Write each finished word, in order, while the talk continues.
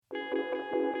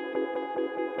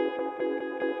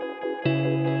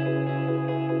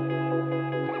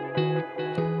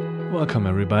Welcome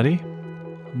everybody.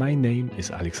 My name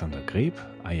is Alexander Greb.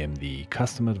 I am the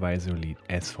Customer Advisor Lead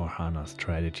S4HANA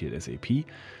Strategy at SAP,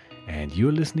 and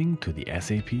you're listening to the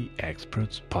SAP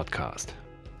Experts Podcast.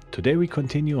 Today we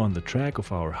continue on the track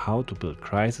of our How to Build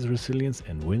Crisis Resilience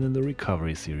and Win in the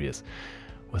Recovery series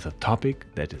with a topic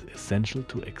that is essential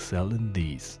to excel in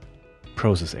these: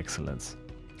 process excellence.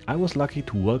 I was lucky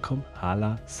to welcome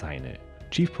Hala Saine,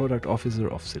 Chief Product Officer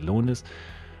of Celonis,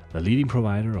 the leading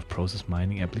provider of process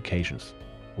mining applications.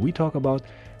 We talk about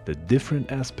the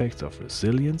different aspects of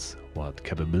resilience, what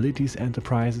capabilities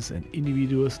enterprises and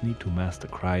individuals need to master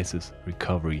crisis,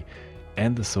 recovery,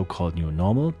 and the so-called new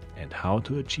normal, and how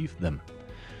to achieve them.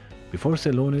 Before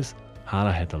Celonis,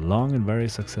 Hala had a long and very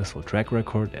successful track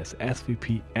record as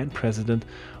SVP and President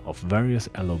of various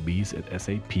LOBs at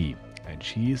SAP, and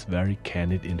she is very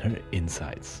candid in her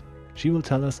insights. She will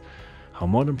tell us how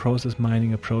modern process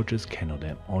mining approaches can not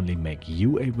only make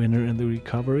you a winner in the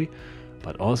recovery,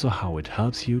 but also how it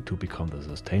helps you to become the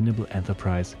sustainable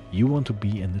enterprise you want to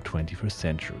be in the 21st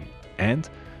century. And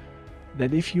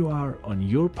that if you are on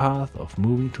your path of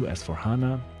moving to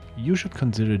S4HANA, you should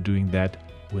consider doing that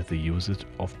with the usage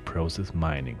of process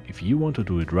mining if you want to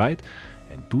do it right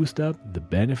and boost up the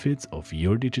benefits of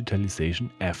your digitalization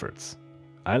efforts.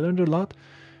 I learned a lot,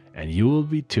 and you will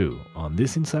be too, on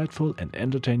this insightful and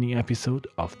entertaining episode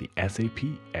of the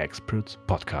SAP Experts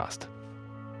Podcast.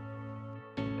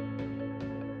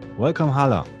 Welcome,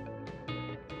 Hala.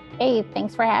 Hey,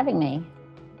 thanks for having me.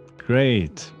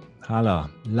 Great.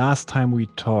 Hala, last time we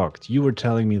talked, you were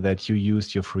telling me that you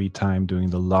used your free time during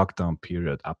the lockdown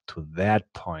period up to that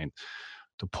point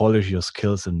to polish your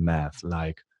skills in math,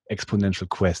 like exponential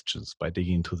questions by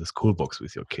digging into the school books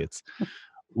with your kids.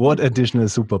 What additional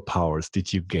superpowers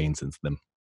did you gain since then?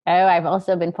 Oh, I've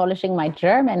also been polishing my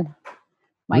German.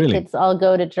 My kids all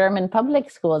go to German public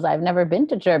schools. I've never been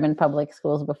to German public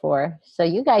schools before. So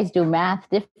you guys do math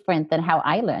different than how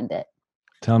I learned it.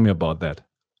 Tell me about that.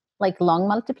 Like long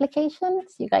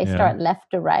multiplications, you guys start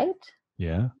left to right.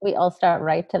 Yeah. We all start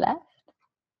right to left.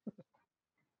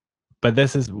 But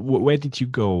this is, where did you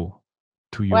go?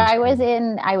 Well, I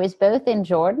was both in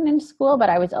Jordan in school, but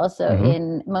I was also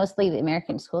in mostly the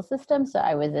American school system. So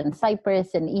I was in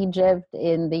Cyprus, in Egypt,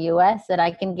 in the US, and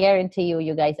I can guarantee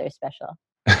you guys are special.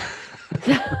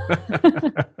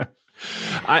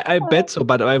 I bet so,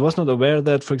 but I was not aware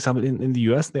that, for example, in the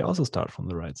US, they also start from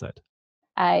the right side.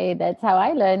 That's how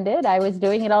I learned it. I was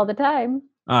doing it all the time.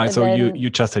 So you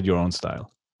just had your own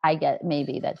style.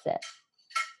 Maybe that's it.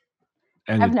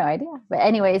 And I have no idea. But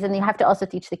anyways, and you have to also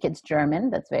teach the kids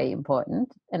German. That's very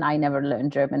important. And I never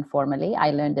learned German formally. I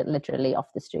learned it literally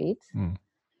off the streets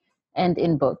and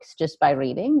in books just by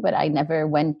reading. But I never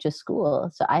went to school.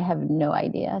 So I have no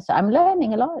idea. So I'm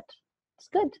learning a lot. It's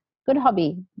good. Good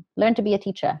hobby. Learn to be a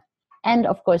teacher. And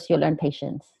of course, you learn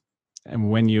patience. And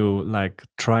when you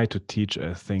try to teach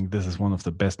a thing, this is one of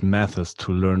the best methods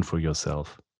to learn for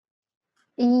yourself.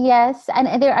 Yes, and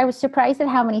I was surprised at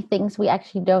how many things we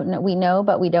actually don't know. We know,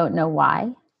 but we don't know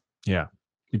why. Yeah,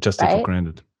 you just take for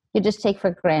granted. You just take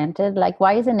for granted. Like,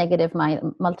 why is a negative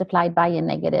multiplied by a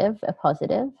negative a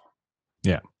positive?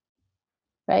 Yeah.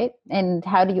 Right? And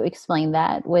how do you explain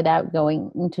that without going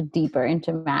deeper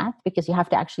into math? Because you have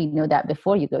to actually know that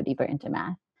before you go deeper into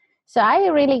math. So I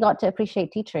really got to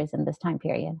appreciate teachers in this time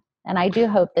period. And I do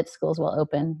hope that schools will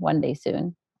open one day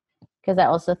soon. Because I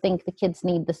also think the kids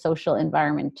need the social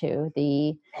environment too.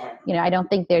 I don't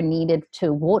think they're needed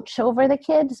to watch over the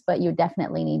kids, but you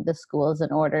definitely need the schools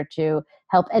in order to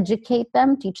help educate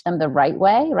them, teach them the right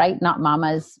way, right? Not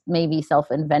mama's maybe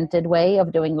self-invented way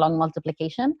of doing long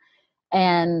multiplication.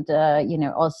 And,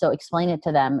 also explain it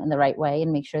to them in the right way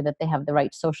and make sure that they have the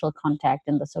right social contact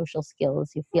and the social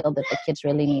skills you feel that the kids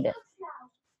really need it.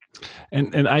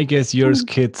 And I guess your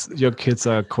kids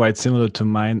are quite similar to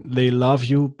mine. They love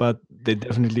you, but they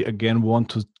definitely, again, want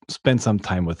to spend some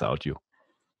time without you.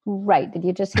 Right. Did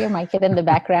you just hear my kid in the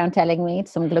background telling me,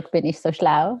 zum Glück bin ich so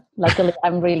schlau? Luckily,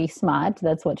 I'm really smart.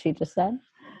 That's what she just said.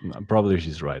 Probably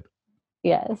she's right.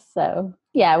 Yes. So,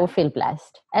 yeah, we feel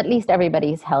blessed. At least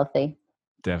everybody's healthy.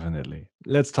 Definitely.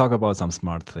 Let's talk about some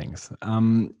smart things.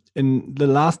 In the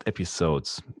last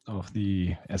episodes of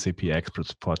the SAP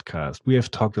Experts podcast, we have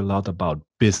talked a lot about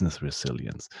business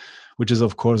resilience, which is,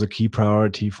 of course, a key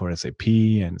priority for SAP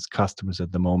and its customers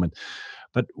at the moment.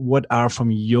 But what are,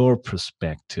 from your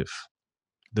perspective,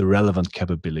 the relevant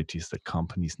capabilities that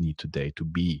companies need today to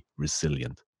be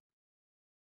resilient?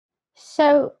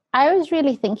 So I was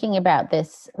really thinking about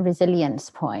this resilience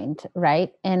point,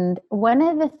 right? And one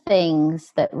of the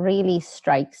things that really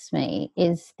strikes me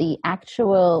is the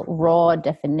actual raw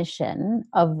definition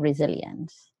of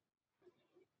resilience.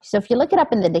 So if you look it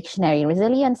up in the dictionary,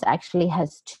 resilience actually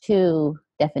has two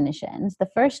definitions. The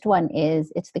first one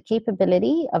is it's the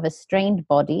capability of a strained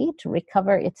body to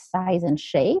recover its size and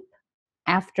shape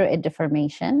after a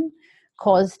deformation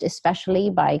caused especially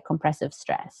by compressive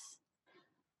stress,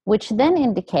 which then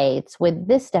indicates with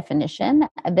this definition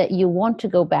that you want to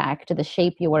go back to the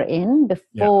shape you were in Yeah.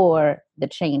 before the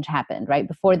change happened, right?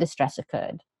 Before the stress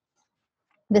occurred.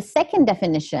 The second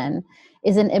definition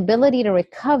is an ability to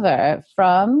recover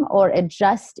from or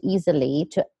adjust easily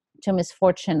to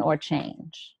misfortune or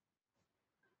change,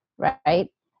 right?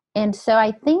 And so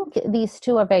I think these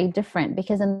two are very different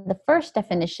because in the first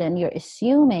definition, you're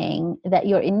assuming that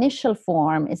your initial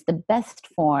form is the best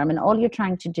form and all you're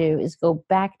trying to do is go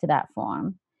back to that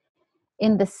form.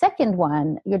 In the second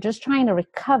one, you're just trying to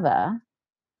recover,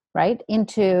 right,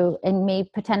 into and maybe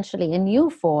potentially a new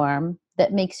form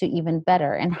that makes you even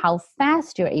better. And how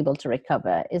fast you're able to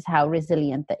recover is how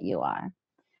resilient that you are.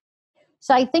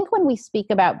 So I think when we speak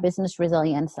about business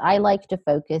resilience, I like to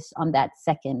focus on that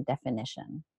second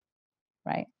definition,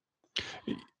 right?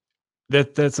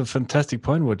 That's a fantastic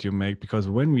point what you make, because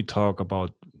when we talk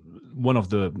about one of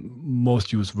the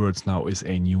most used words now is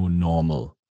a new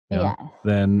normal, yeah, Yeah.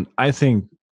 then I think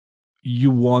you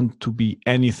want to be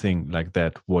anything like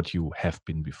that what you have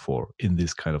been before in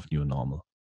this kind of new normal.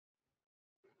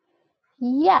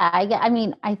 Yeah, I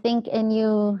mean, I think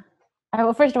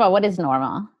well, first of all, what is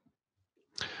normal,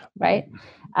 right?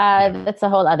 That's a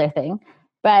whole other thing.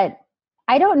 But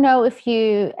I don't know if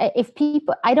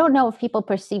I don't know if people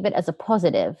perceive it as a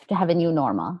positive to have a new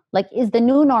normal. Like, is the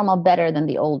new normal better than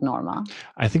the old normal?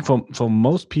 I think for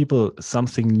most people,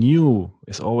 something new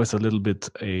is always a little bit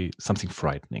something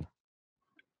frightening.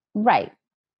 Right.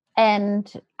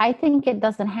 And I think it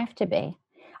doesn't have to be.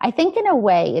 I think in a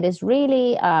way it is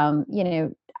really,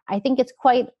 I think it's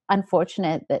quite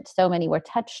unfortunate that so many were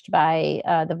touched by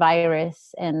the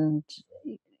virus and,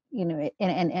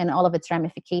 and all of its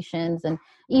ramifications. And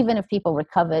even if people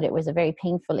recovered, it was a very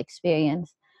painful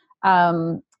experience.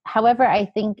 However, I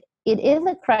think it is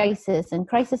a crisis, and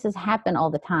crises happen all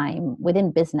the time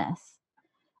within business.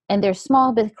 And there's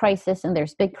small big crisis and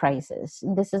there's big crisis.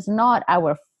 This is not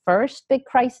our first big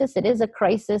crisis. It is a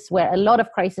crisis where a lot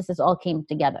of crises all came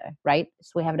together, right?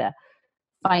 So we have the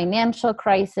financial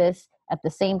crisis. At the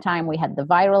same time, we had the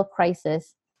viral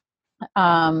crisis.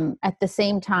 At the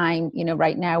same time,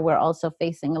 right now we're also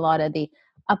facing a lot of the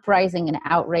uprising and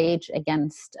outrage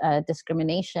against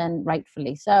discrimination,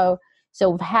 rightfully so. So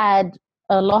we've had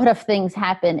a lot of things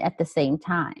happen at the same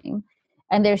time.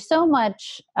 And there's so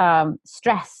much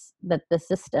stress that the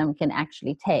system can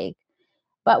actually take.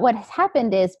 But what has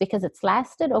happened is because it's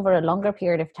lasted over a longer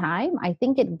period of time, I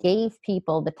think it gave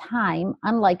people the time,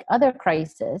 unlike other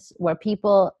crises where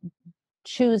people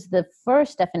choose the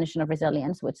first definition of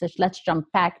resilience, which is let's jump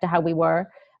back to how we were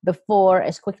before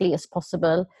as quickly as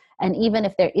possible. And even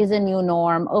if there is a new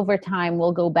norm, over time,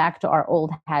 we'll go back to our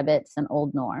old habits and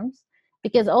old norms,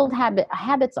 because old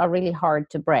habits are really hard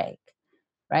to break.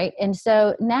 Right. And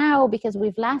so now, because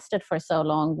we've lasted for so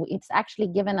long, it's actually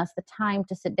given us the time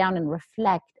to sit down and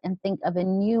reflect and think of a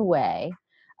new way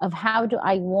of how do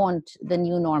I want the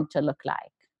new norm to look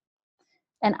like.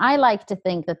 And I like to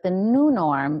think that the new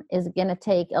norm is going to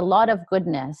take a lot of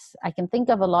goodness. I can think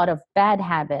of a lot of bad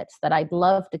habits that I'd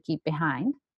love to keep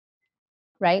behind.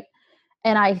 Right.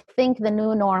 And I think the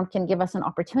new norm can give us an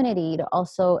opportunity to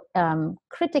also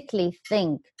critically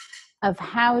think of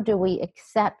how do we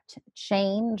accept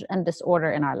change and disorder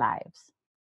in our lives.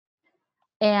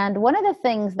 And one of the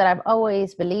things that I've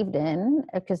always believed in,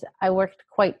 because I worked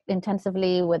quite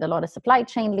intensively with a lot of supply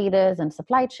chain leaders, and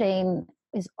supply chain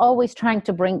is always trying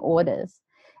to bring orders.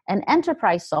 And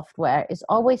enterprise software is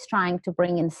always trying to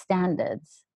bring in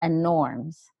standards and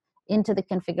norms into the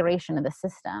configuration of the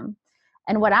system.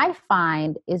 And what I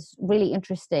find is really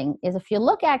interesting is if you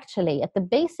look actually at the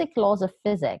basic laws of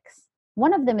physics,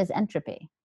 one of them is entropy.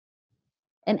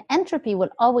 And entropy will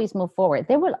always move forward.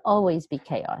 There will always be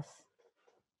chaos.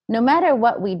 No matter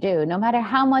what we do, no matter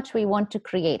how much we want to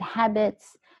create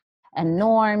habits and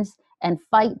norms and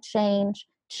fight change,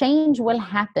 change will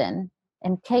happen,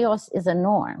 and chaos is a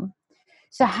norm.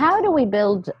 So how do we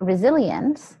build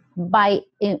resilience? By,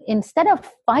 instead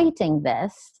of fighting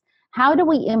this, how do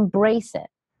we embrace it?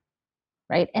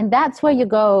 Right? And that's where you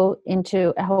go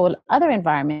into a whole other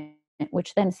environment,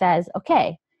 which then says,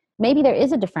 okay, maybe there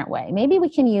is a different way. Maybe we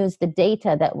can use the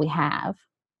data that we have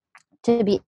to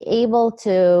be able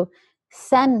to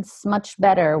sense much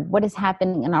better what is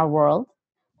happening in our world,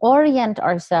 orient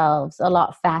ourselves a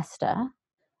lot faster,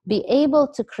 be able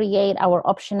to create our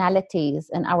optionalities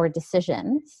and our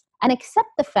decisions, and accept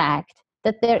the fact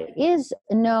that there is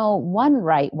no one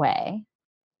right way,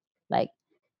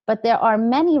 but there are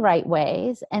many right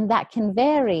ways, and that can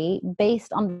vary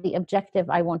based on the objective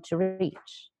I want to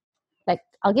reach.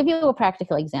 I'll give you a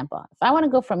practical example. If I want to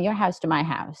go from your house to my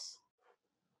house,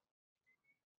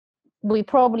 we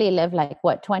probably live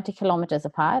 20 kilometers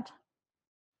apart?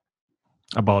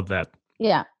 About that.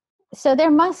 Yeah. So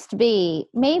there must be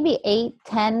maybe 8,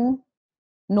 10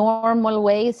 normal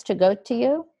ways to go to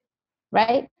you,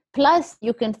 right? Plus,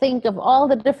 you can think of all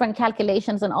the different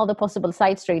calculations and all the possible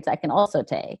side streets I can also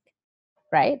take,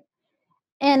 right?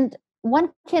 And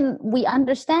we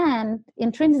understand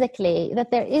intrinsically that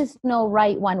there is no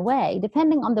right one way,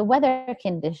 depending on the weather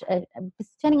condition,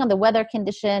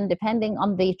 depending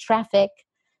on the traffic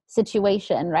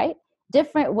situation, right?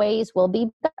 Different ways will be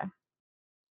better,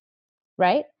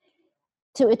 right?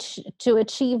 To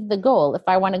achieve the goal, if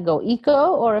I want to go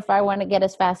eco or if I want to get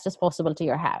as fast as possible to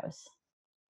your house.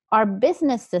 Our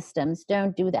business systems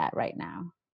don't do that right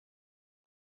now.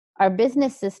 Our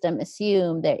business system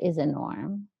assume there is a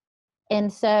norm.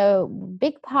 And so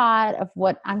big part of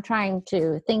what I'm trying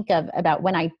to think of about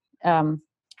when I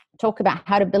talk about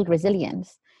how to build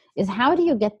resilience is, how do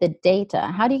you get the data?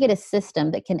 How do you get a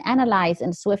system that can analyze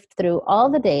and sift through all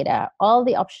the data, all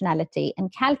the optionality,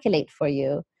 and calculate for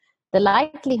you the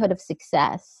likelihood of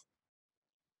success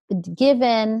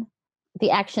given the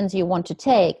actions you want to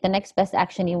take, the next best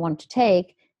action you want to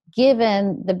take,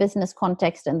 given the business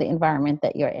context and the environment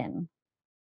that you're in?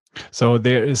 So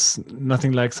there is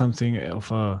nothing like something of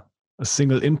a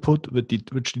single input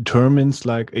which determines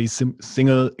like a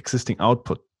single existing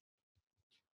output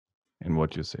in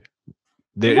what you say.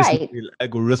 There is no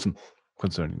algorithm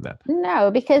concerning that.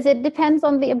 No, because it depends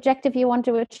on the objective you want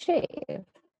to achieve.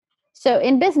 So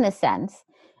in business sense,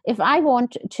 if I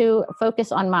want to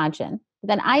focus on margin,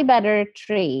 then I better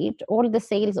treat all the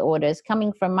sales orders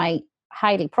coming from my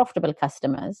highly profitable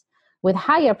customers with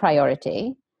higher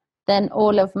priority than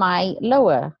all of my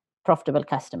lower profitable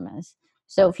customers.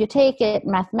 So if you take it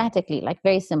mathematically,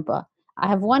 very simple, I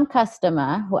have one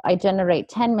customer who I generate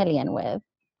 10 million with,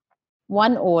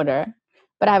 one order,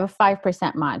 but I have a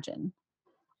 5% margin.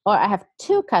 Or I have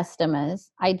two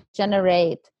customers, I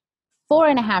generate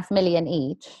 4.5 million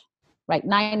each, right?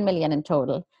 9 million in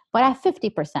total, but I have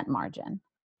 50% margin.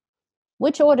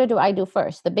 Which order do I do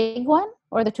first, the big one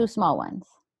or the two small ones?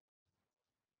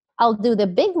 I'll do the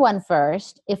big one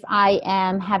first if I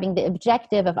am having the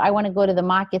objective of I want to go to the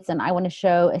markets and I want to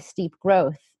show a steep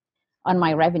growth on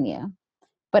my revenue.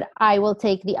 But I will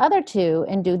take the other two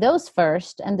and do those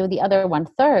first and do the other one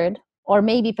third, or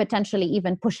maybe potentially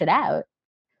even push it out,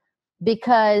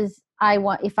 because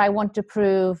if I want to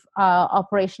prove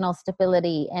operational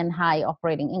stability and high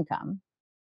operating income,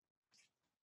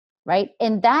 right?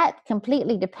 And that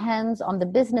completely depends on the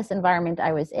business environment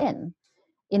I was in.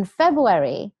 In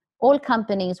February, all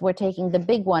companies were taking the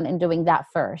big one and doing that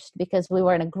first because we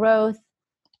were in a growth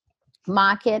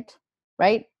market,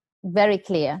 right? Very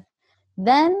clear.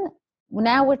 Then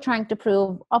now we're trying to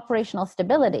prove operational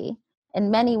stability, and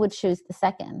many would choose the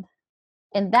second.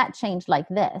 And that changed like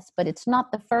this, but it's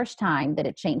not the first time that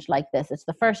it changed like this. It's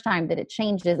the first time that it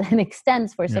changes and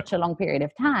extends for such a long period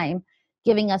of time,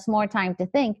 giving us more time to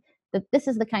think that this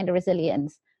is the kind of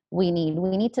resilience we need.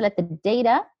 We need to let the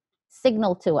data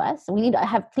signal to us. We need to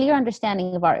have clear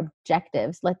understanding of our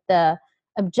objectives. Let the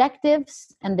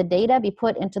objectives and the data be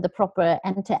put into the proper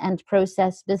end-to-end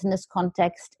process, business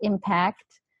context,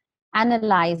 impact,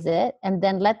 analyze it, and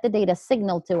then let the data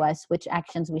signal to us which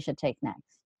actions we should take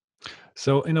next.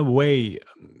 So in a way,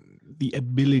 the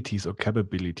abilities or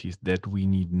capabilities that we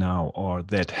need now, or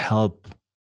that help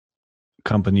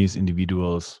companies,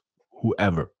 individuals,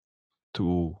 whoever,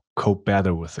 to cope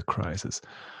better with the crisis,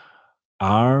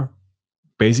 are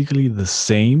basically the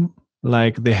same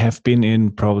like they have been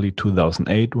in probably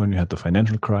 2008 when we had the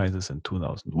financial crisis, and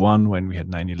 2001 when we had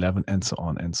 9/11, and so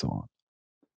on and so on.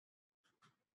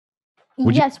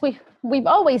 Yes, we've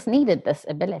always needed this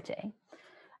ability.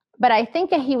 But I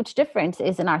think a huge difference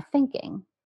is in our thinking.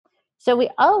 So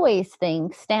we always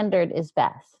think standard is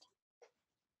best.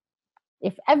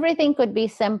 If everything could be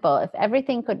simple, if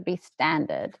everything could be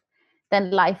standard,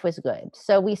 then life was good.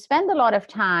 So we spend a lot of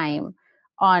time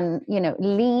on,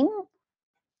 lean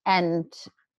and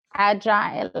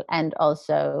agile, and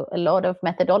also a lot of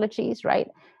methodologies, right?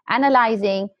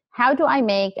 Analyzing, how do I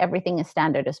make everything as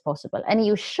standard as possible? And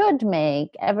you should make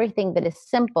everything that is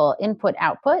simple, input,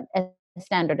 output, as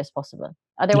standard as possible.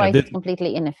 Otherwise, it's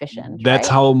completely inefficient. That's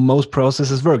right? how most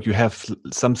processes work. You have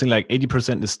something like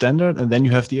 80% is standard, and then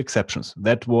you have the exceptions.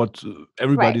 That's what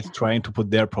everybody's trying to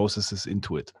put their processes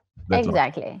into it.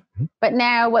 Exactly. But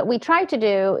now what we try to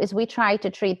do is we try to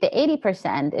treat the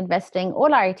 80%, investing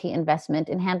all our IT investment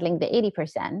in handling the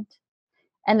 80%.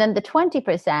 And then the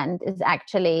 20% is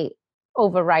actually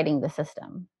overriding the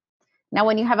system. Now,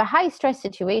 when you have a high stress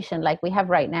situation like we have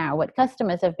right now, what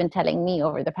customers have been telling me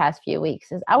over the past few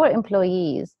weeks is our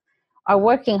employees are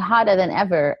working harder than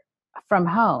ever from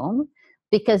home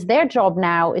because their job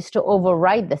now is to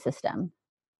override the system.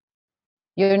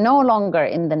 You're no longer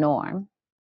in the norm,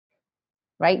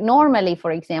 right? Normally,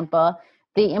 for example,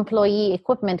 the employee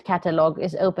equipment catalog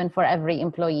is open for every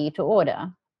employee to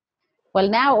order. Well,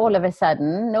 now all of a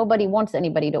sudden, nobody wants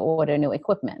anybody to order new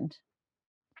equipment.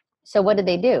 So what do?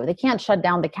 They can't shut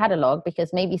down the catalog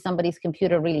because maybe somebody's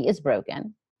computer really is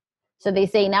broken. So they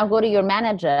say, now go to your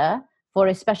manager for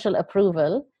a special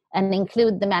approval and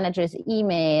include the manager's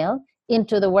email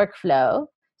into the workflow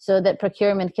so that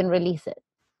procurement can release it.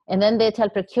 And then they tell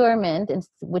procurement,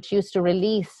 which used to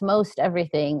release most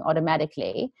everything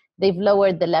automatically, they've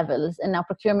lowered the levels, and now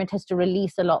procurement has to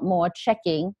release a lot more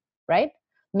checking, right?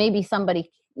 Maybe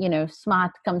somebody,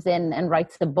 smart comes in and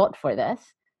writes the bot for this,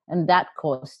 and that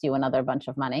costs you another bunch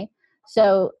of money.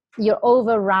 So you're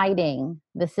overriding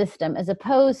the system as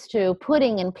opposed to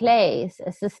putting in place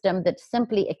a system that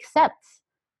simply accepts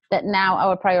that now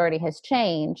our priority has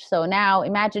changed. So now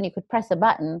imagine you could press a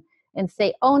button and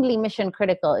say only mission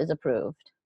critical is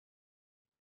approved,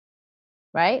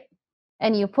 right?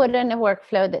 And you put in a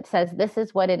workflow that says this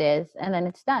is what it is, and then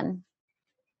it's done.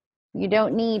 You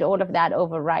don't need all of that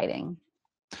overriding.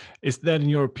 Is that, in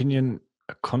your opinion,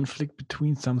 a conflict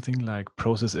between something like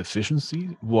process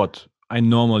efficiency, what I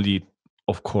normally,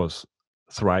 of course,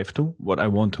 thrive to, what I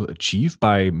want to achieve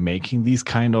by making these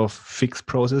kind of fixed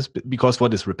process, because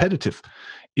what is repetitive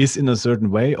is in a certain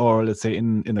way, or let's say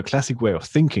in a classic way of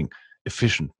thinking,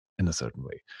 efficient in a certain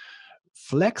way.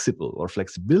 Flexible or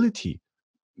flexibility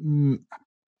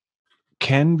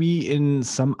can be, in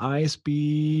some eyes,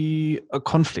 be a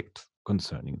conflict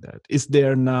concerning that. Is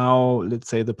there now, let's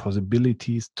say, the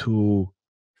possibilities to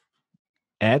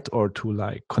add or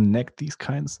to connect these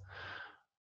kinds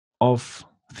of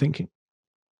thinking?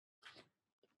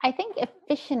 I think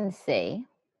efficiency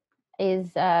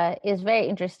is very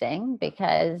interesting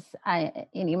because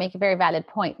you make a very valid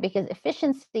point, because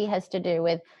efficiency has to do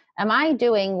with, am I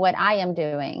doing what I am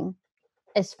doing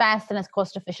as fast and as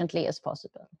cost efficiently as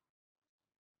possible,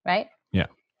 right? Yeah.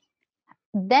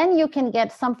 Then you can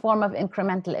get some form of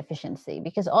incremental efficiency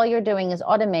because all you're doing is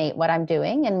automate what I'm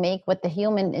doing and make what the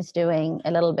human is doing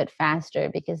a little bit faster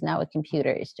because now a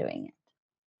computer is doing it.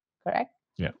 Correct?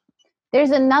 Yeah.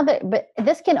 There's another, but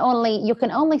you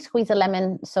can only squeeze a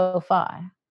lemon so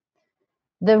far.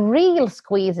 The real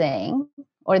squeezing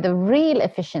or the real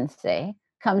efficiency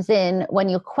comes in when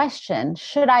you question,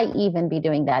 should I even be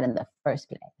doing that in the first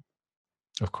place?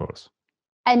 Of course.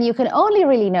 And you can only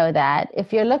really know that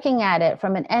if you're looking at it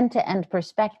from an end-to-end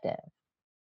perspective,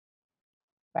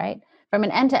 right? From an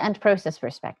end-to-end process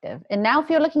perspective. And now if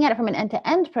you're looking at it from an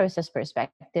end-to-end process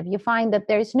perspective, you find that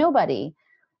there's nobody,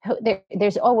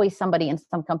 there's always somebody in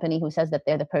some company who says that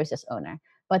they're the process owner,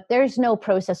 but there's no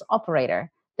process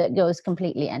operator that goes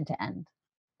completely end-to-end,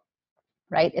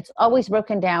 right? It's always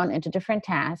broken down into different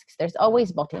tasks. There's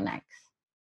always bottlenecks,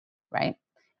 right?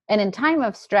 And in time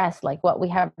of stress, like what we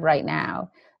have right now,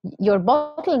 your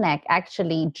bottleneck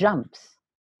actually jumps.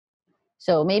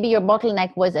 So maybe your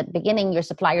bottleneck was at the beginning your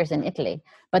suppliers in Italy,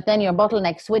 but then your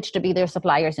bottleneck switched to be their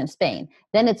suppliers in Spain.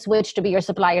 Then it switched to be your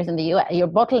suppliers in the US. Your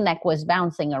bottleneck was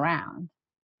bouncing around,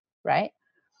 right?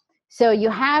 So you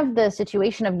have the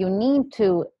situation of you need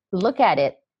to look at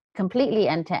it completely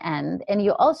end to end. And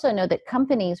you also know that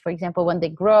companies, for example, when they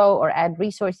grow or add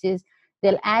resources,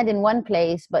 they'll add in one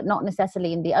place, but not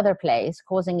necessarily in the other place,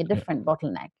 causing a different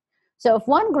bottleneck. So if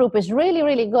one group is really,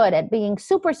 really good at being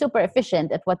super, super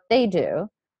efficient at what they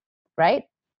do, right?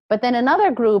 But then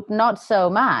another group, not so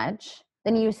much,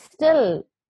 then you still,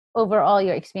 overall,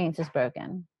 your experience is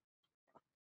broken.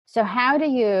 So how do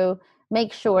you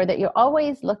make sure that you're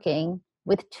always looking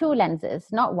with two lenses,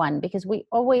 not one, because we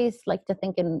always like to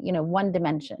think in, one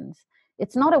dimensions.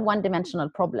 It's not a one-dimensional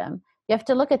problem. You have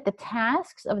to look at the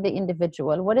tasks of the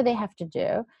individual. What do they have to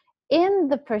do in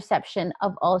the perception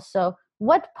of also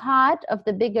what part of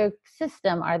the bigger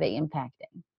system are they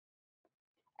impacting?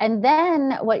 And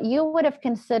then what you would have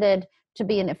considered to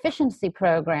be an efficiency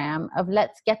program of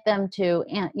let's get them to,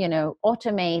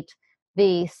 automate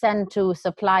the send to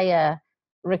supplier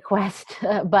request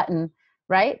button,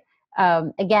 right?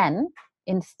 Again,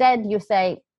 instead you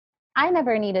say, I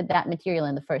never needed that material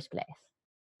in the first place.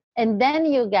 And then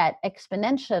you get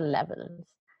exponential levels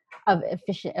of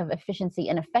efficiency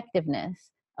and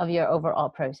effectiveness of your overall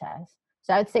process.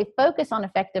 So I would say focus on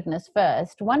effectiveness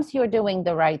first. Once you're doing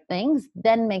the right things,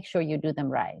 then make sure you do them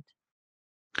right.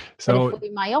 So but if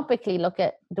we myopically look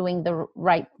at doing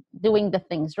the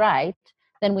things right,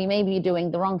 then we may be doing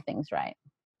the wrong things right.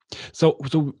 So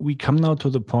we come now to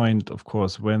the point, of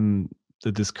course, when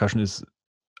the discussion is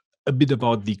a bit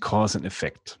about the cause and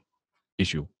effect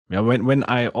issue. Yeah, when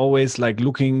I always like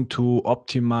looking to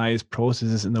optimize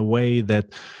processes in a way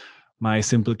that my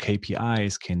simple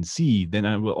KPIs can see, then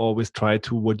I will always try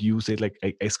to what you say, like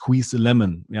I squeeze the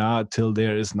lemon, yeah, till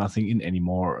there is nothing in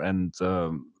anymore, and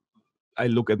I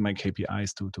look at my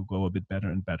KPIs to go a bit better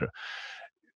and better.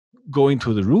 Going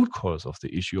to the root cause of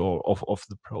the issue or of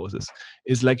the process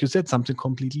is, like you said, something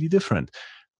completely different.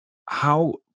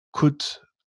 How could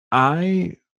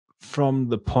I, from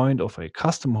the point of a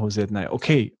customer who said, "Now,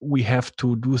 okay, we have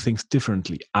to do things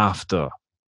differently after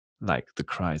like the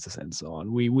crisis and so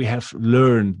on. We have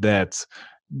learned that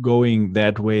going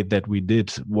that way that we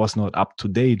did was not up to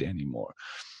date anymore."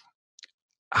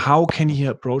 How can he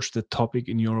approach the topic,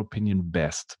 in your opinion,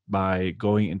 best by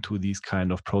going into these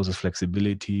kind of process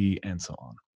flexibility and so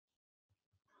on?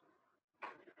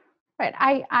 Right.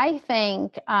 I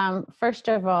think, first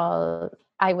of all,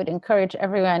 I would encourage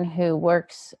everyone who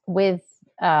works with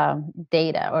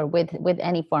data or with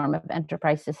any form of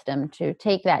enterprise system to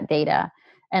take that data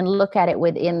and look at it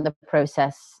within the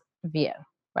process view,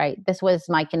 right? This was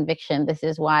my conviction. This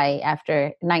is why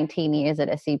after 19 years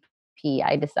at SAP,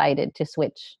 I decided to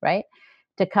switch, right?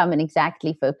 To come and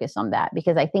exactly focus on that.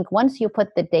 Because I think once you put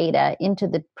the data into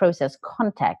the process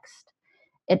context,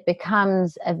 it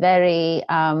becomes a very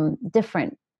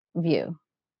different view,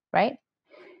 right?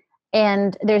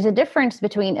 And there's a difference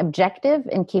between objective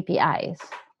and KPIs.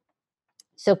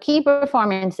 So key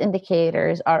performance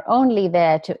indicators are only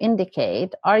there to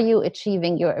indicate, are you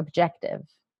achieving your objective?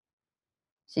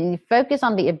 So you focus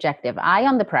on the objective, eye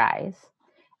on the prize,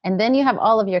 and then you have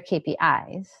all of your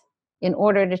KPIs in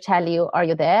order to tell you, are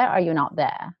you there? Are you not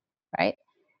there? Right?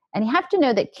 And you have to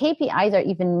know that KPIs are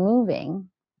even moving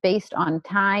based on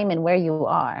time and where you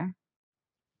are.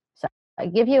 So I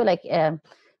give you like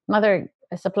another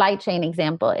supply chain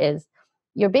example is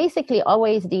you're basically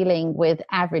always dealing with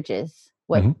averages.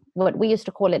 What we used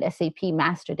to call it SAP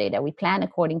master data. We plan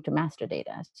according to master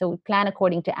data. So we plan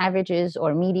according to averages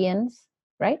or medians,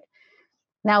 right?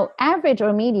 Now, average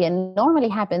or median normally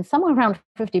happens somewhere around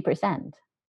 50%.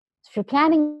 So if you're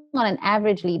planning on an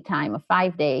average lead time of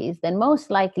 5 days, then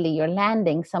most likely you're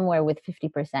landing somewhere with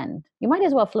 50%. You might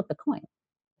as well flip a coin.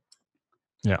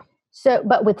 Yeah. So,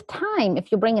 but with time,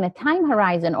 if you bring in a time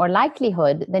horizon or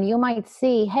likelihood, then you might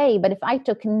see, hey, but if I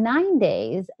took 9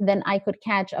 days, then I could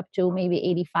catch up to maybe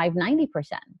 85,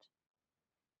 90%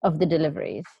 of the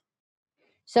deliveries.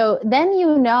 So then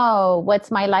you know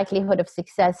what's my likelihood of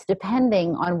success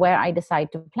depending on where I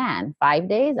decide to plan. 5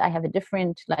 days, I have a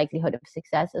different likelihood of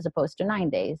success as opposed to 9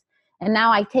 days. And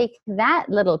now I take that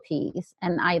little piece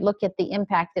and I look at the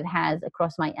impact it has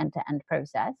across my end-to-end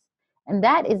process. And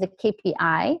that is a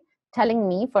KPI telling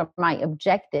me for my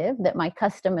objective that my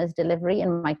customer's delivery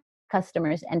and my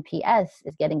customer's NPS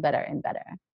is getting better and better,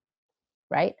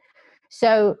 right?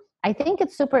 So I think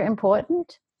it's super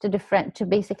important to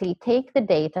basically take the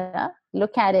data,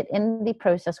 look at it in the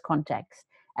process context,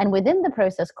 and within the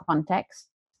process context,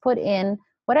 put in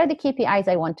what are the KPIs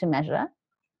I want to measure,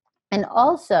 and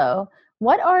also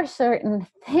what are certain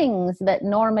things that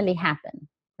normally happen,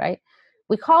 right?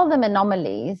 We call them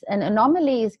anomalies, and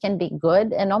anomalies can be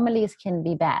good, anomalies can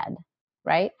be bad,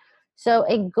 right? So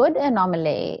a good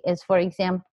anomaly is, for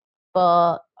example,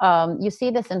 you see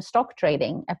this in stock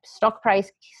trading. A stock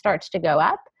price starts to go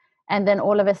up, and then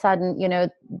all of a sudden,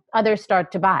 others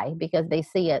start to buy because they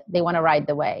see it, they want to ride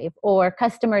the wave. Or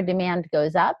customer demand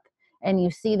goes up, and you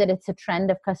see that it's a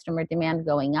trend of customer demand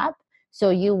going up.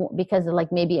 So because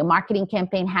like maybe a marketing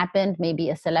campaign happened, maybe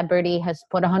a celebrity has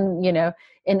put on,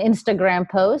 an Instagram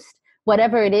post,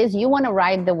 whatever it is, you want to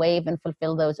ride the wave and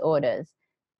fulfill those orders.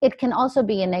 It can also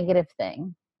be a negative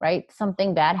thing, right?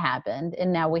 Something bad happened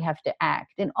and now we have to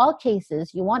act. In all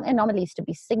cases, you want anomalies to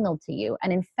be signaled to you.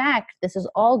 And in fact, this is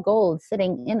all gold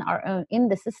sitting in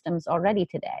the systems already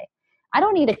today. I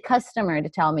don't need a customer to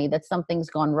tell me that something's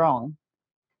gone wrong,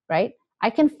 right? I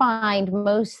can find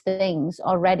most things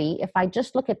already if I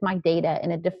just look at my data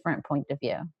in a different point of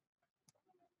view.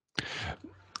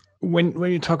 When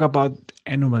you talk about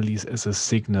anomalies as a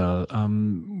signal,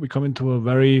 we come into a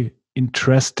very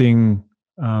interesting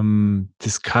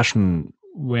discussion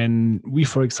when we,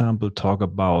 for example, talk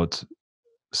about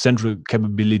central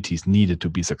capabilities needed to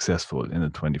be successful in the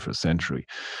 21st century.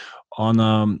 On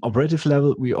an operative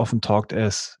level, we often talked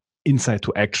as insight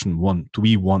to action to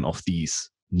be one of these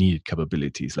needed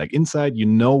capabilities. Like inside, you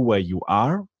know where you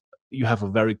are, you have a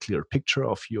very clear picture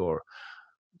of your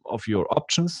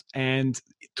options, and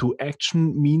to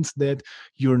action means that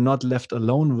you're not left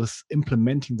alone with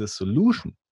implementing the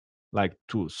solution, like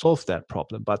to solve that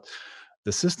problem, but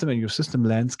the system and your system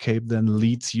landscape then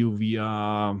leads you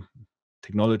via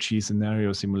technology,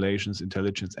 scenario simulations,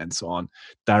 intelligence, and so on,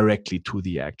 directly to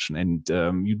the action. And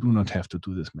you do not have to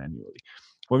do this manually.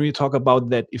 When we talk about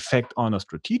that effect on a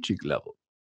strategic level,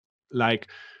 like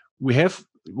we have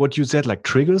what you said, like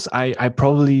triggers, I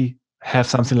probably have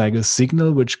something like a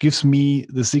signal which gives me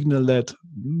the signal that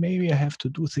maybe I have to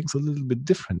do things a little bit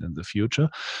different in the future.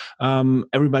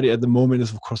 Everybody at the moment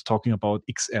is of course talking about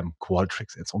XM,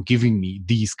 Qualtrics, and so on, giving me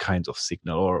these kinds of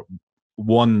signal, or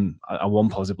one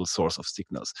possible source of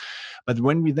signals. But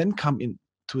when we then come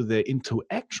into the into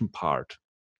action part,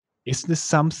 is this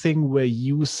something where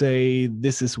you say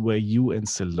this is where you and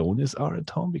Celonis are at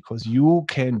home, because you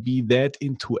can be that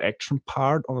into action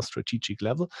part on a strategic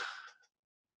level,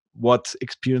 what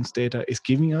experience data is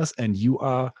giving us, and you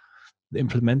are the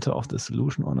implementer of the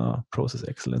solution on a process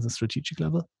excellence and strategic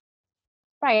level?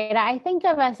 Right. I think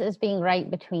of us as being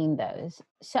right between those.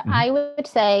 So I would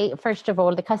say, first of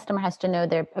all, the customer has to know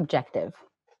their objective,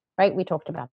 right? We talked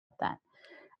about that.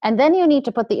 And then you need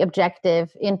to put the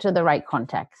objective into the right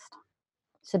context.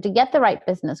 So to get the right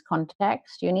business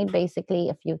context, you need basically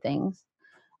a few things.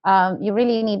 You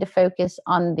really need to focus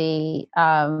on the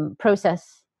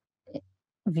process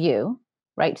view,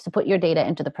 right? So put your data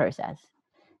into the process.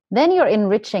 Then you're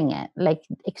enriching it. Like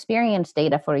experience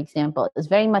data, for example, is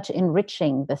very much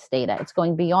enriching this data. It's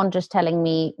going beyond just telling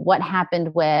me what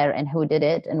happened where and who did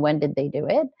it and when did they do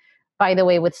it. By the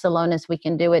way, with Celonis, we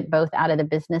can do it both out of the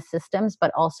business systems,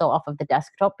 but also off of the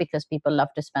desktop, because people love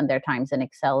to spend their times in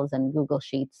Excels and Google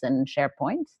Sheets and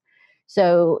SharePoints.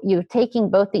 So you're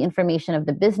taking both the information of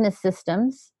the business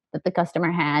systems that the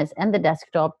customer has and the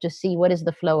desktop to see what is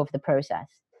the flow of the process.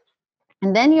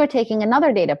 And then you're taking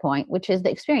another data point, which is the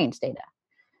experience data.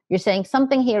 You're saying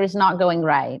something here is not going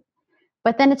right.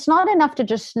 But then it's not enough to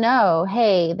just know,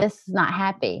 hey, this is not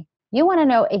happy. You want to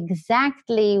know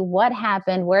exactly what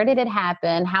happened, where did it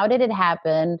happen, how did it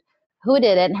happen, who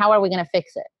did it, and how are we going to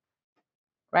fix it,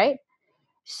 right?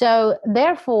 So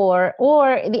therefore,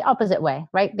 or the opposite way,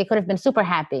 right? They could have been super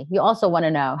happy. You also want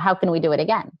to know, how can we do it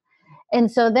again? And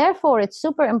so therefore, it's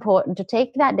super important to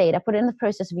take that data, put it in the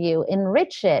process view,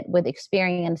 enrich it with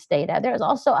experience data. There's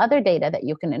also other data that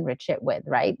you can enrich it with,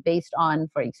 right? Based on,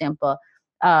 for example,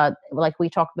 like we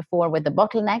talked before with the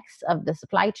bottlenecks of the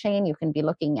supply chain, you can be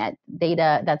looking at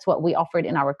data. That's what we offered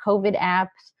in our COVID apps.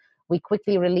 We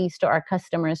quickly released to our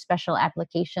customers special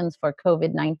applications for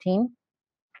COVID-19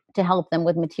 to help them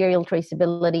with material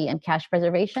traceability and cash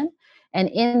preservation. And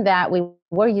in that, we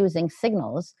were using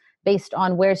signals based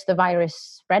on where's the virus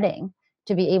spreading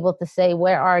to be able to say,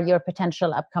 where are your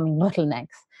potential upcoming bottlenecks,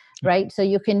 right? So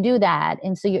you can do that.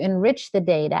 And so you enrich the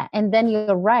data. And then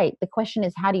you're right. The question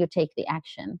is, how do you take the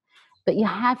action? But you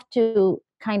have to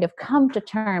kind of come to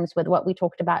terms with what we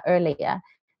talked about earlier.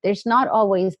 There's not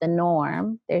always the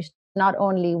norm. There's not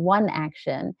only one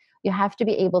action. You have to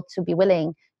be able to be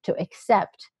willing to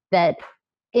accept that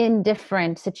in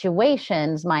different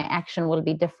situations, my action will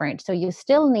be different. So you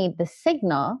still need the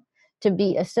signal to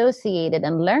be associated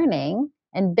and learning.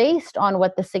 And based on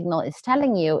what the signal is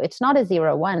telling you, it's not a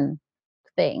 0-1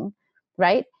 thing,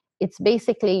 right? It's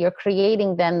basically you're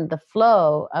creating then the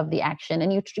flow of the action,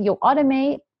 and you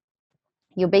automate,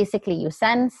 you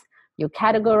sense, you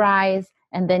categorize,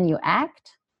 and then you act.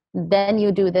 Then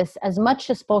you do this as much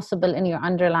as possible in your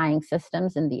underlying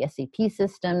systems, in the SAP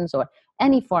systems or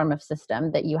any form of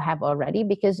system that you have already,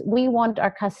 because we want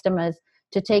our customers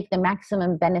to take the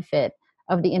maximum benefit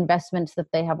of the investments that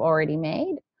they have already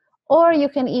made. Or you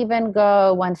can even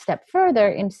go one step further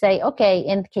and say, okay,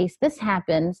 in case this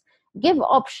happens, give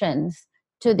options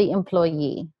to the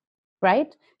employee,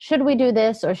 right? Should we do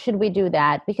this or should we do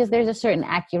that? Because there's a certain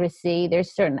accuracy,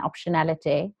 there's certain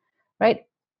optionality, right?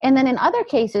 And then in other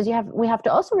cases, we have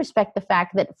to also respect the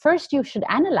fact that first you should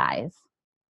analyze,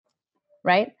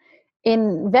 right,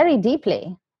 in very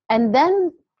deeply, and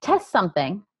then test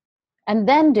something, and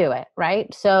then do it,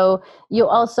 right? So you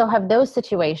also have those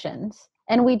situations,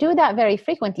 and we do that very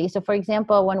frequently. So, for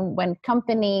example, when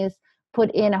companies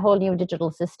put in a whole new digital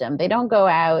system, they don't go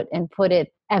out and put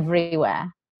it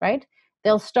everywhere, right?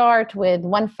 They'll start with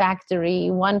one factory,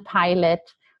 one pilot,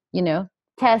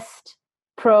 test,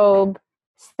 probe,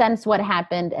 sense what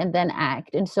happened and then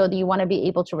act. And so you want to be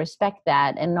able to respect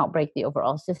that and not break the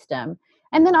overall system.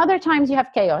 And then other times you have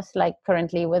chaos, like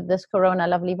currently with this corona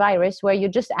lovely virus, where you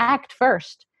just act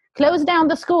first. Close down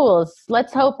the schools.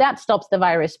 Let's hope that stops the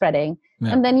virus spreading.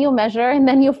 Yeah. And then you measure, and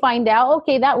then you find out,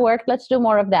 okay, that worked. Let's do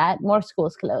more of that. More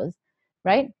schools closed,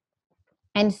 right?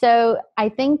 And so I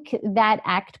think that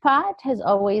ACT part has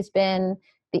always been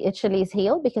the Achilles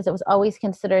heel, because it was always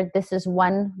considered this is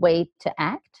one way to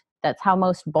act. That's how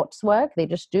most bots work. They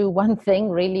just do one thing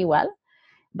really well.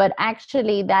 But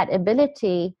actually that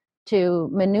ability to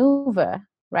maneuver,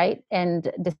 right,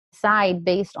 and decide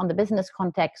based on the business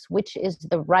context which is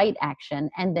the right action,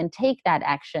 and then take that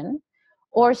action,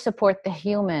 or support the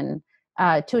human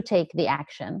to take the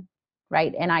action,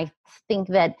 right? And I think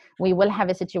that we will have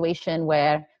a situation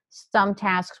where some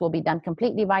tasks will be done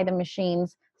completely by the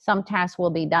machines, some tasks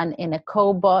will be done in a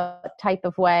cobot type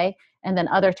of way, and then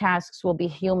other tasks will be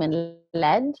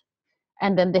human-led.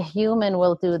 And then the human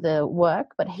will do the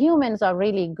work. But humans are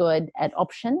really good at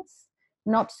options,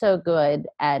 not so good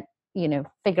at,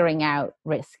 figuring out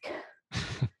risk.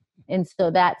 And so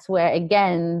that's where,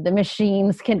 again, the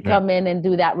machines can come in and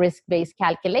do that risk-based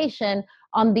calculation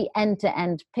on the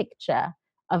end-to-end picture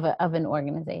of an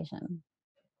organization.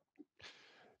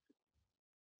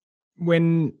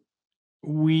 When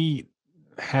we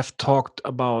have talked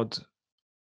about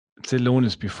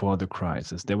Celonis before the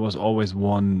crisis, there was always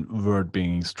one word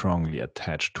being strongly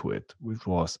attached to it, which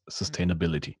was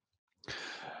sustainability.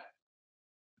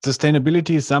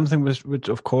 Sustainability is something which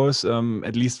of course,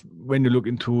 at least when you look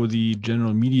into the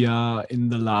general media in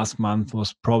the last month,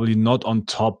 was probably not on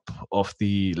top of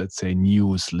the, let's say,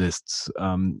 news lists.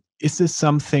 Is this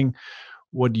something,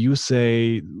 what you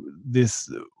say,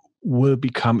 this will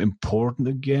become important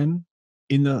again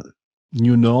in a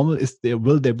new normal?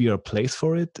 Will there be a place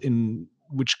for it? In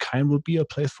which kind will be a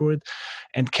place for it?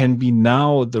 And can be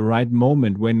now the right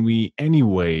moment when we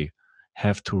anyway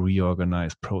have to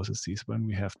reorganize processes, when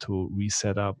we have to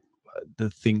reset up the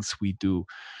things we do,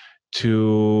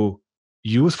 to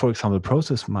use, for example,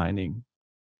 process mining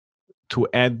to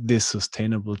add this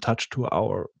sustainable touch to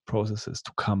our processes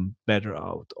to come better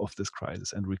out of this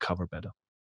crisis and recover better?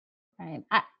 Right.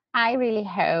 I really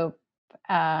hope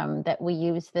that we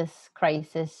use this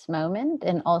crisis moment,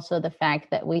 and also the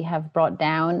fact that we have brought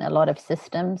down a lot of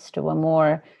systems to a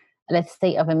more, let's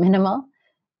say, of a minimal,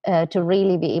 to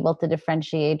really be able to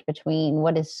differentiate between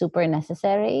what is super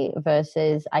necessary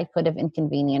versus I could have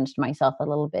inconvenienced myself a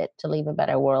little bit to leave a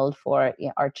better world for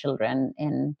our children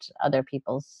and other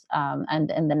people's and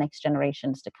the next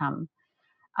generations to come.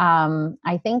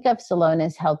 I think of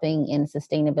Celonis helping in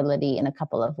sustainability in a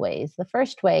couple of ways. The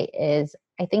first way is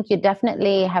I think you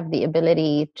definitely have the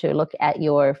ability to look at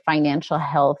your financial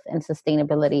health and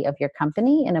sustainability of your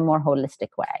company in a more holistic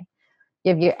way. You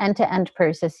have your end-to-end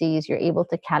processes. You're able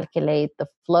to calculate the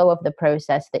flow of the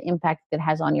process, the impact it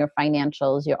has on your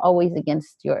financials. You're always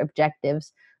against your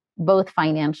objectives, both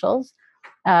financially.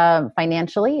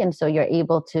 And so you're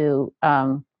able to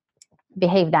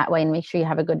behave that way and make sure you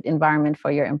have a good environment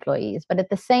for your employees. But at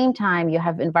the same time, you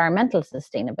have environmental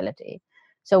sustainability.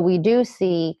 So we do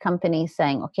see companies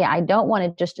saying, okay, I don't want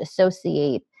to just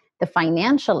associate the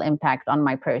financial impact on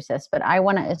my process, but I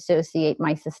want to associate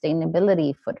my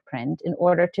sustainability footprint in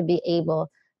order to be able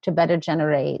to better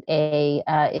generate a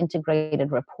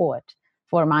integrated report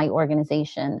for my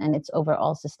organization and its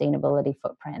overall sustainability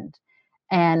footprint.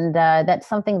 And that's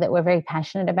something that we're very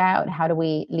passionate about. How do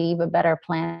we leave a better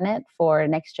planet for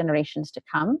next generations to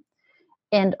come?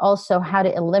 And also how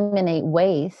to eliminate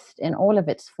waste in all of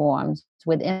its forms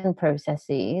within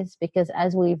processes, because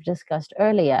as we've discussed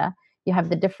earlier, you have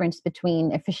the difference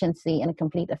between efficiency and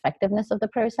complete effectiveness of the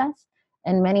process.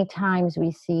 And many times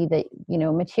we see that,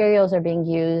 materials are being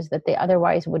used that they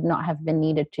otherwise would not have been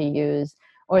needed to use,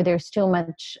 or there's too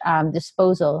much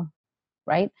disposal,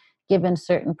 right, given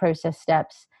certain process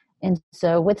steps. And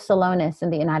so with Celonis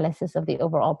and the analysis of the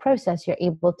overall process, you're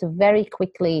able to very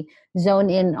quickly zone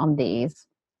in on these.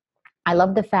 I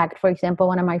love the fact, for example,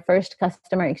 one of my first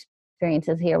customer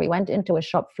experiences here, we went into a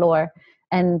shop floor,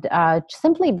 and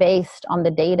simply based on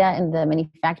the data in the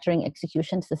manufacturing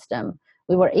execution system,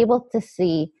 we were able to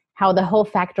see how the whole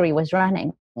factory was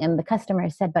running. And the customer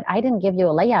said, but I didn't give you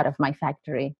a layout of my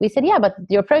factory. We said, yeah, but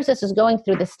your process is going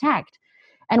through this stacked.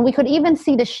 And we could even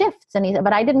see the shifts. And he said,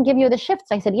 but I didn't give you the shifts.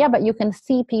 I said, yeah, but you can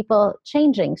see people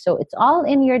changing. So it's all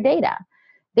in your data.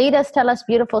 Data tell us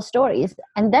beautiful stories.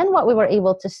 And then what we were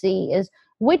able to see is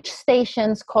which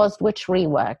stations caused which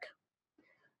rework.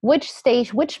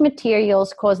 Which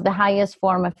materials caused the highest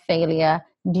form of failure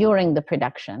during the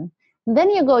production. Then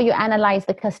you analyze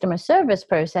the customer service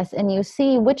process and you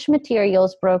see which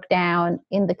materials broke down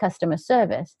in the customer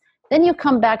service. Then you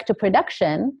come back to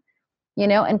production,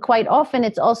 and quite often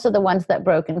it's also the ones that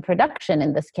broke in production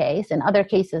in this case. In other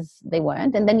cases, they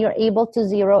weren't. And then you're able to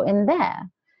zero in there.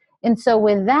 And so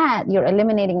with that, you're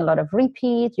eliminating a lot of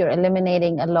repeat, you're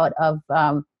eliminating a lot of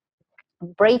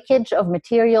breakage of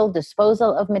material,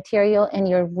 disposal of material, and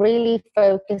you're really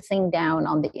focusing down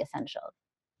on the essentials.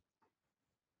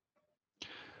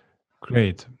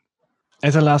 Great.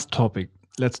 As a last topic,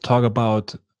 let's talk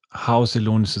about how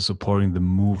Celonis is supporting the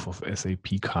move of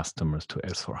SAP customers to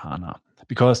S/4HANA.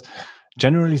 Because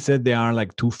generally said, there are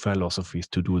like two philosophies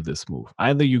to do this move.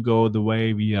 Either you go the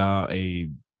way via a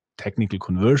technical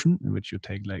conversion, in which you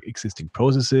take like existing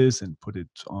processes and put it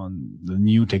on the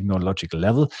new technological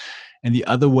level. And the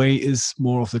other way is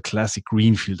more of the classic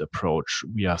greenfield approach.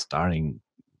 We are starting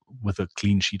with a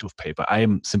clean sheet of paper. I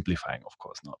am simplifying, of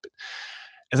course, now a bit.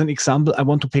 As an example, I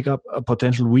want to pick up a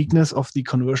potential weakness of the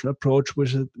conversion approach,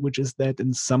 which is that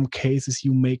in some cases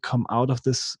you may come out of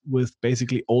this with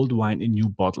basically old wine in new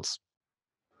bottles.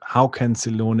 How can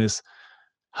Celonis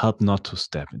help not to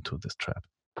step into this trap?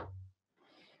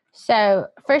 So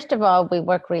first of all, we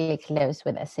work really close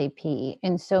with SAP.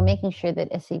 And so making sure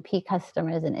that SAP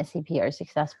customers and SAP are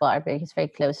successful is very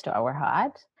close to our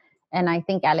heart. And I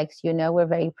think, Alex, we're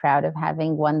very proud of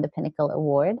having won the Pinnacle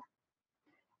Award.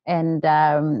 And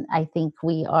I think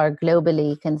we are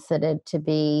globally considered to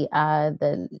be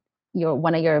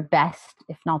one of your best,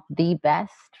 if not the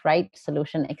best, right,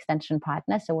 solution extension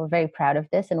partner. So we're very proud of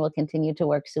this, and we'll continue to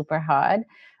work super hard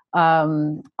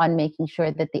on making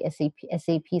sure that the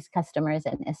SAP's customers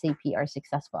and SAP are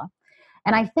successful.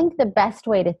 And I think the best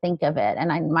way to think of it,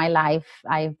 and in my life,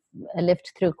 I've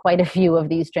lived through quite a few of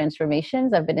these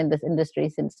transformations. I've been in this industry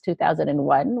since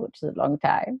 2001, which is a long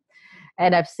time.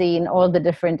 And I've seen all the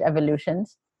different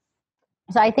evolutions.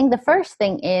 So I think the first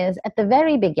thing is at the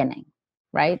very beginning,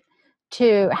 right?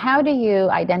 To how do you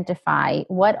identify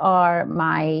what are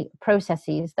my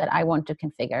processes that I want to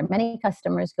configure? Many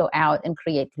customers go out and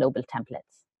create global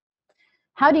templates.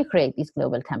 How do you create these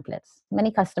global templates?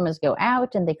 Many customers go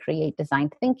out and they create design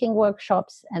thinking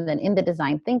workshops. And then in the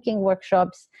design thinking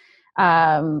workshops,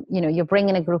 you bring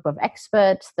in a group of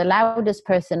experts. The loudest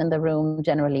person in the room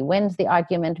generally wins the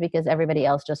argument because everybody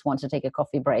else just wants to take a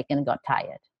coffee break and got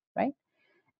tired, right?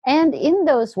 And in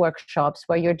those workshops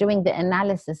where you're doing the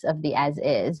analysis of the as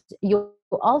is, you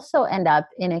also end up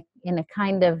in a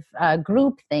kind of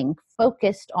group thing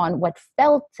focused on what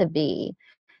felt to be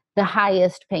the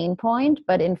highest pain point,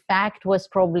 but in fact was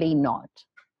probably not.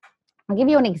 I'll give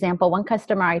you an example. One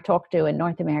customer I talked to in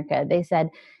North America, they said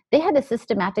they had a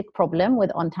systematic problem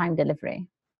with on-time delivery.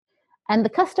 And the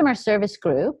customer service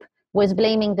group was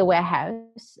blaming the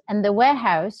warehouse. And the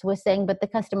warehouse was saying, but the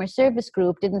customer service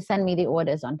group didn't send me the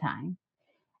orders on time.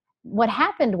 What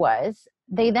happened was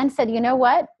they then said, you know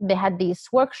what? They had these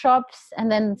workshops, and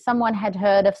then someone had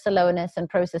heard of Celonis and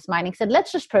process mining, said,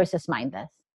 let's just process mine this.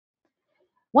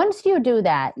 Once you do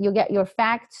that, you get your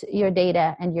facts, your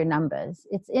data, and your numbers.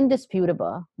 It's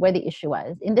indisputable where the issue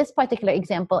was. In this particular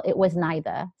example, it was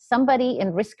neither. Somebody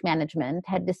in risk management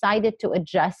had decided to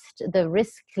adjust the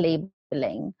risk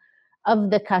labeling of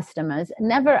the customers,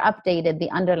 never updated the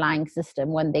underlying system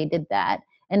when they did that,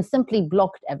 and simply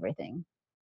blocked everything,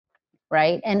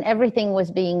 right? And everything was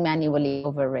being manually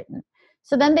overwritten.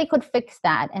 So then they could fix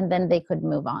that, and then they could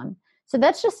move on. So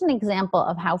that's just an example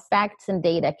of how facts and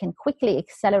data can quickly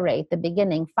accelerate the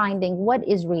beginning, finding what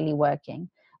is really working.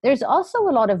 There's also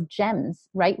a lot of gems,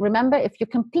 right? Remember, if you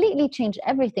completely change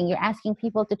everything, you're asking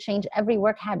people to change every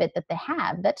work habit that they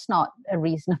have. That's not a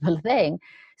reasonable thing.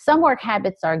 Some work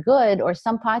habits are good, or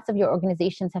some parts of your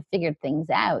organizations have figured things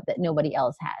out that nobody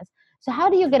else has. So how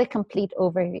do you get a complete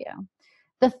overview?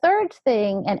 The third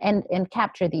thing, and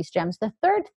capture these gems, the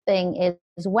third thing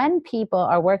is when people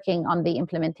are working on the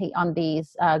implementation on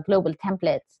these global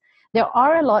templates, there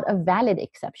are a lot of valid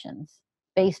exceptions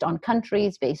based on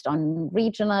countries, based on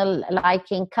regional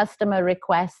liking, customer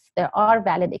requests. There are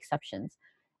valid exceptions.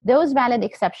 Those valid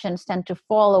exceptions tend to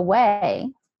fall away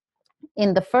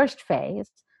in the first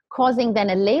phase, causing then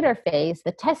a later phase,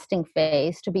 the testing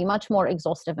phase, to be much more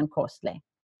exhaustive and costly,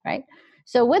 right?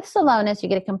 So with Celonis, you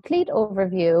get a complete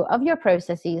overview of your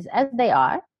processes as they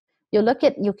are.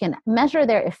 You can measure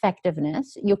their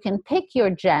effectiveness. You can pick your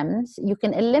gems. You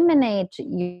can eliminate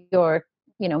your,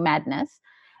 madness,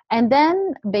 and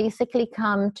then basically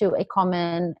come to a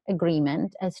common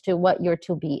agreement as to what your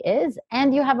to-be is.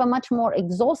 And you have a much more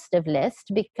exhaustive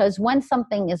list, because when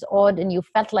something is odd and you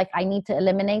felt like I need to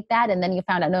eliminate that, and then you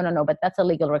found out, no, but that's a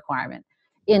legal requirement.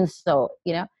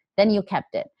 Then you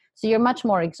kept it. So you're much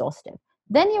more exhaustive.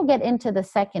 Then you get into the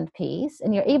second piece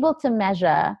and you're able to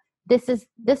measure, this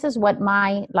is what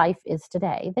my life is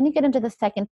today. Then you get into the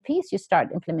second piece, you start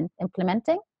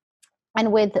implementing.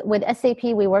 And with SAP,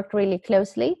 we worked really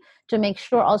closely to make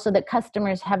sure also that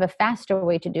customers have a faster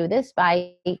way to do this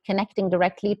by connecting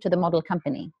directly to the model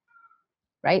company,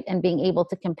 right? And being able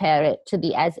to compare it to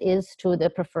the as is to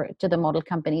the model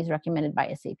companies recommended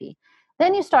by SAP.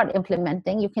 Then you start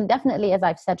implementing. You can definitely, as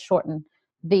I've said, shorten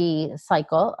the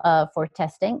cycle for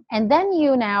testing. And then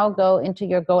you now go into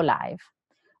your go live.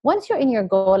 Once you're in your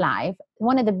go live,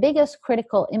 one of the biggest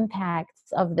critical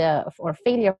impacts or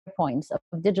failure points of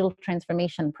digital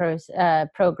transformation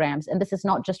programs, and this is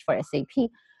not just for SAP,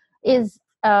 is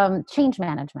change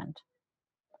management.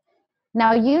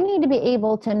 Now you need to be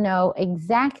able to know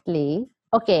exactly,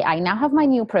 okay, I now have my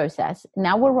new process.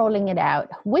 Now we're rolling it out.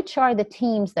 Which are the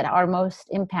teams that are most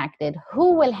impacted?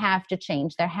 Who will have to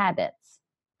change their habits?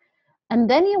 And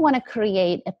then you want to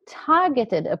create a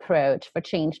targeted approach for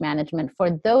change management for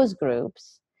those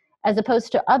groups, as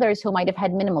opposed to others who might have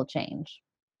had minimal change.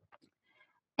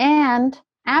 And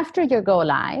after your go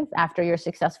live, after your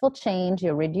successful change,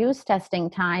 your reduced testing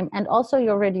time, and also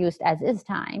your reduced as is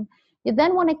time, you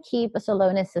then want to keep a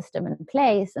Celonis system in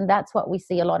place. And that's what we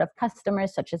see a lot of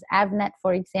customers, such as Avnet,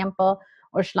 for example,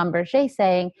 or Schlumberger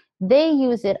saying, they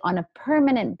use it on a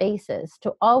permanent basis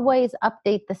to always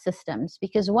update the systems.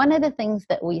 Because one of the things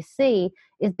that we see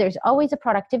is there's always a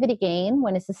productivity gain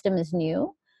when a system is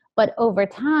new. But over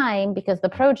time, because the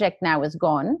project now is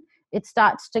gone, it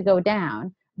starts to go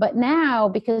down. But now,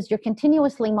 because you're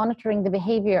continuously monitoring the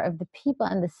behavior of the people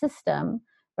and the system,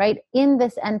 right, in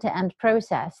this end-to-end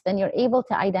process, then you're able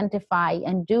to identify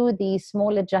and do these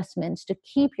small adjustments to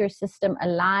keep your system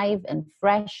alive and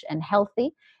fresh and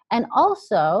healthy. And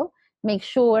also make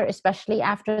sure, especially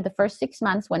after the first 6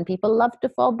 months, when people love to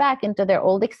fall back into their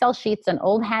old Excel sheets and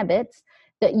old habits,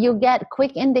 that you get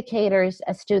quick indicators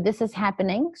as to this is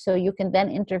happening, so you can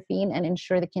then intervene and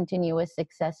ensure the continuous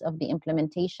success of the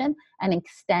implementation and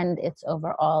extend its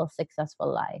overall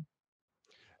successful life.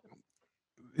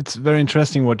 It's very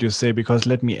interesting what you say, because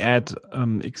let me add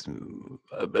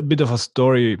a bit of a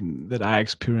story that I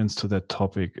experienced to that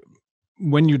topic.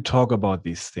 When you talk about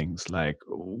these things, like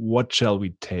what shall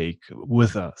we take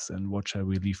with us and what shall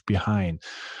we leave behind?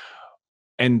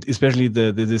 And especially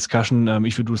the discussion,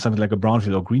 if you do something like a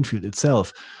brownfield or greenfield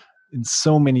itself, in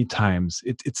so many times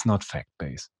it's not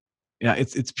fact-based. Yeah,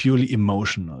 it's purely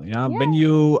emotional. Yeah? When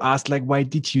you ask, like, why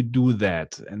did you do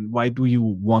that, and why do you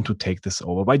want to take this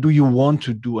over? Why do you want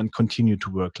to do and continue to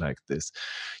work like this?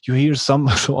 You hear so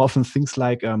often things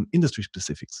like industry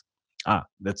specifics.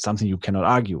 That's something you cannot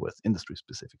argue with, industry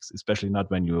specifics, especially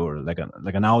not when you're like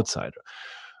an outsider.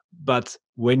 But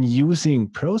when using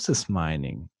process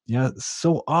mining,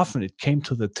 so often it came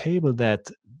to the table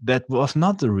that was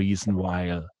not the reason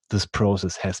why this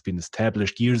process has been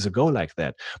established years ago like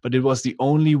that, but it was the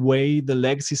only way the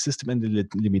legacy system and the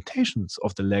limitations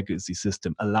of the legacy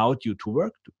system allowed you to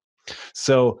work.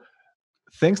 So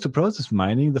thanks to process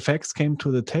mining, the facts came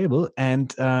to the table,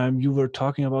 and you were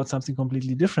talking about something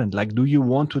completely different. Like, do you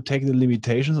want to take the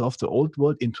limitations of the old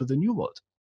world into the new world?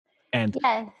 And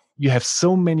you have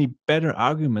so many better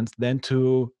arguments than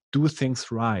to do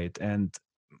things right. And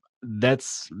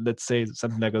that's, let's say,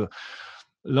 something like a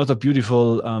lot of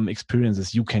beautiful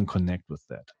experiences you can connect with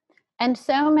that. And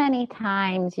so many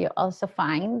times you also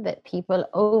find that people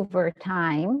over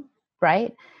time,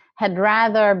 right, had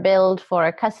rather build for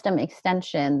a custom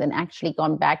extension than actually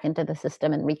gone back into the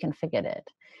system and reconfigured it.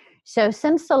 So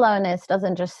since Celonis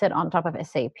doesn't just sit on top of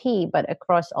SAP, but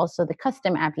across also the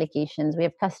custom applications, we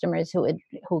have customers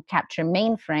who capture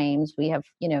mainframes. We have,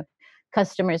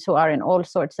 customers who are in all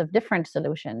sorts of different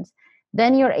solutions.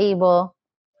 Then you're able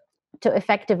to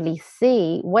effectively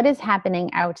see what is happening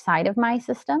outside of my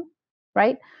system,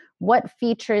 right? What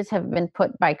features have been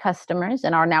put by customers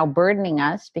and are now burdening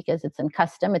us because it's in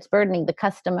custom. It's burdening the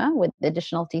customer with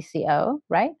additional TCO,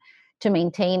 right? To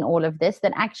maintain all of this,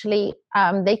 that actually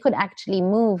they could actually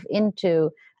move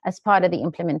into as part of the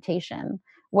implementation.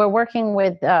 We're working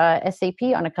with SAP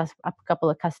on a couple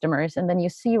of customers, and then you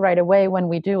see right away when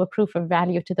we do a proof of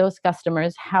value to those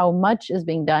customers how much is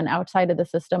being done outside of the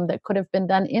system that could have been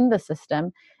done in the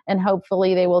system, and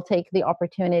hopefully they will take the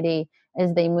opportunity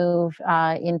as they move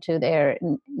into their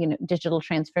digital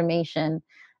transformation,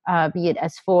 be it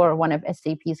S4, one of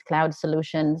SAP's cloud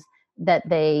solutions, that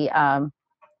they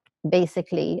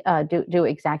basically do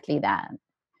exactly that,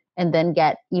 and then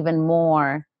get even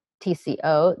more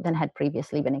TCO than had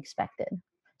previously been expected.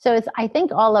 So it's, I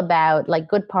think, all about like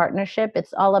good partnership.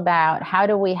 It's all about how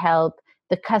do we help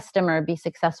the customer be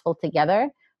successful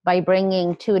together, by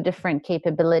bringing two different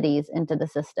capabilities into the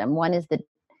system. One is the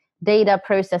data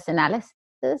process analysis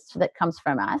that comes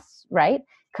from us, right?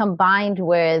 Combined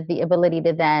with the ability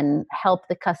to then help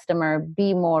the customer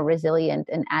be more resilient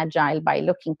and agile by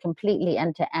looking completely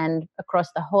end to end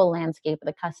across the whole landscape of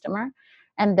the customer.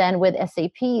 And then with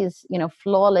SAP's,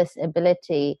 flawless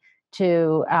ability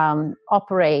to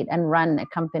operate and run a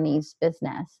company's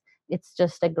business, it's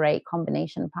just a great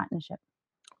combination partnership.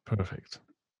 Perfect.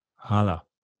 Hala,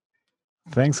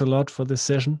 thanks a lot for this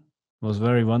session. It was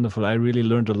very wonderful. I really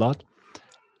learned a lot.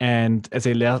 And as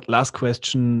a last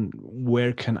question,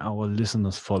 where can our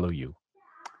listeners follow you?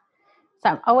 So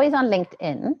I'm always on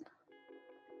LinkedIn,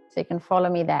 so you can follow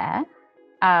me there.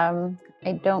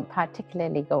 I don't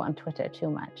particularly go on Twitter too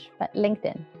much, but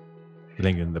LinkedIn.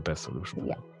 LinkedIn, the best solution.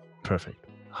 Yeah. Perfect.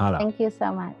 Hala. Thank you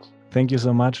so much. Thank you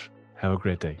so much. Have a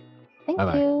great day. Thank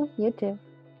Bye-bye. you. You too.